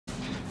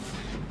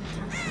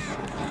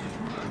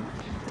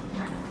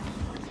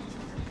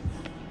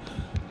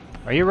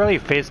Are you really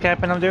face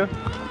camping him, dude?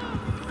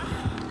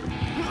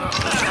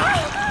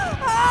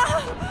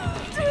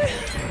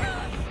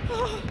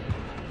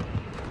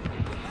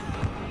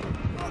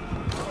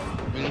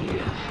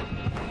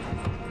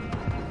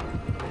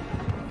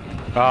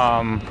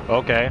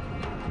 Okay.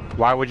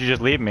 Why would you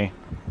just leave me?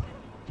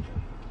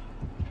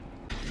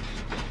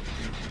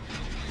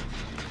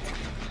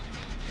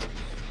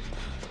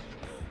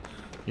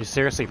 You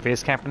seriously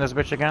face camping this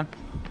bitch again?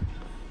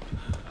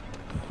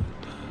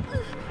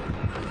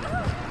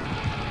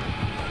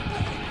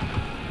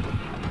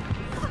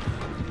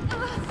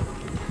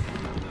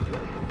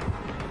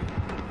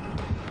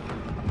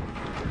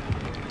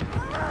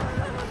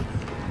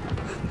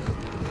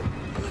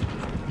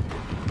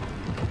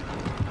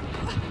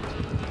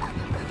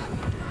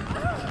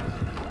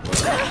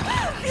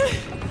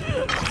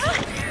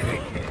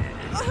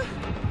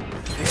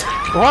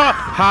 What?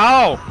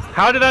 How?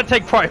 How did that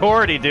take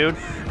priority, dude?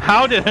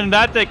 How did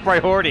that take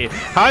priority?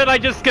 How did I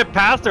just skip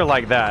past her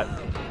like that?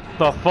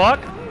 The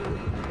fuck?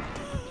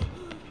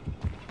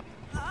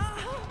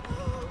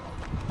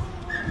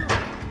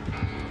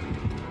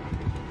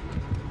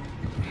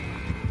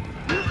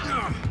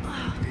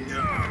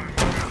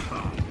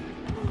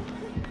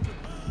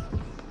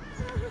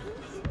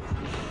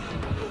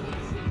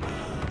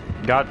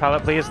 God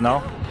pallet, please?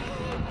 No?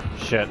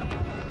 Shit.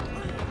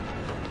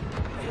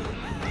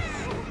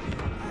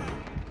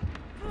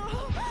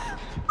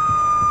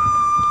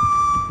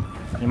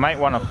 You might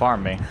want to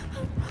farm me.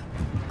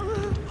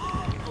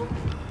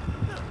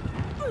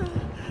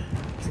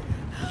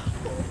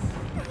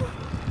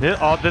 That's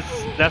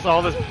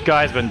all this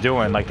guy's been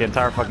doing, like the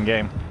entire fucking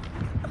game.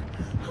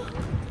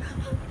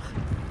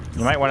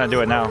 You might want to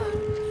do it now.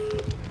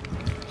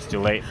 It's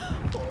too late.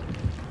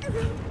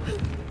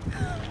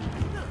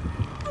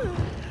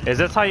 Is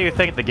this how you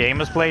think the game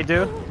is played,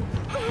 dude?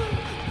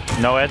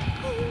 Noed?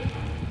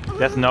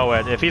 That's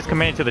Noed. If he's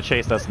committing to the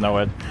chase, that's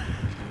Noed.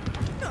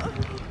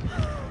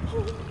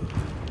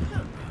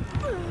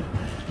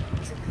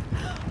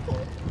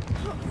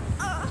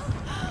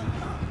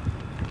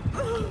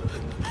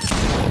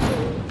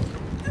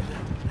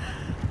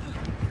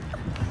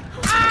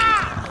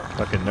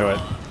 Fucking knew it.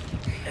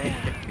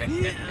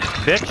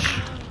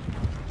 Bitch!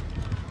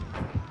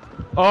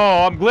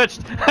 Oh, I'm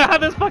glitched!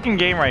 This fucking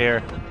game right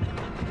here.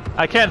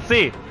 I can't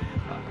see.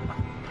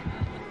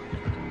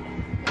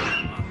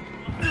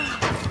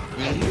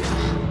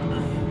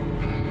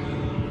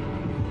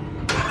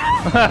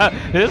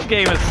 This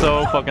game is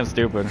so fucking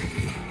stupid.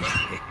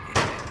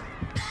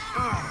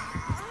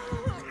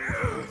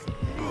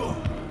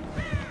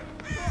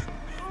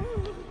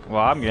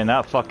 Well, I'm getting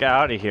that fuck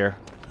out of here.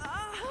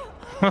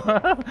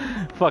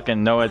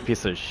 Fucking Noed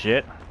piece of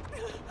shit.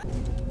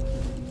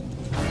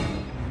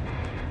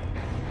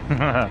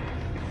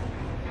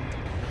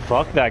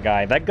 Fuck that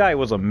guy. That guy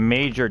was a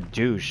major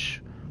douche.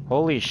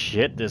 Holy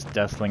shit, this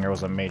Deathslinger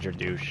was a major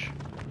douche.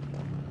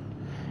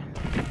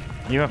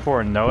 Even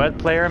for a Noed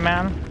player,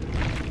 man.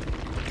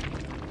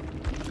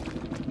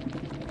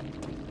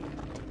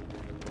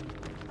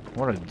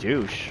 What a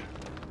douche.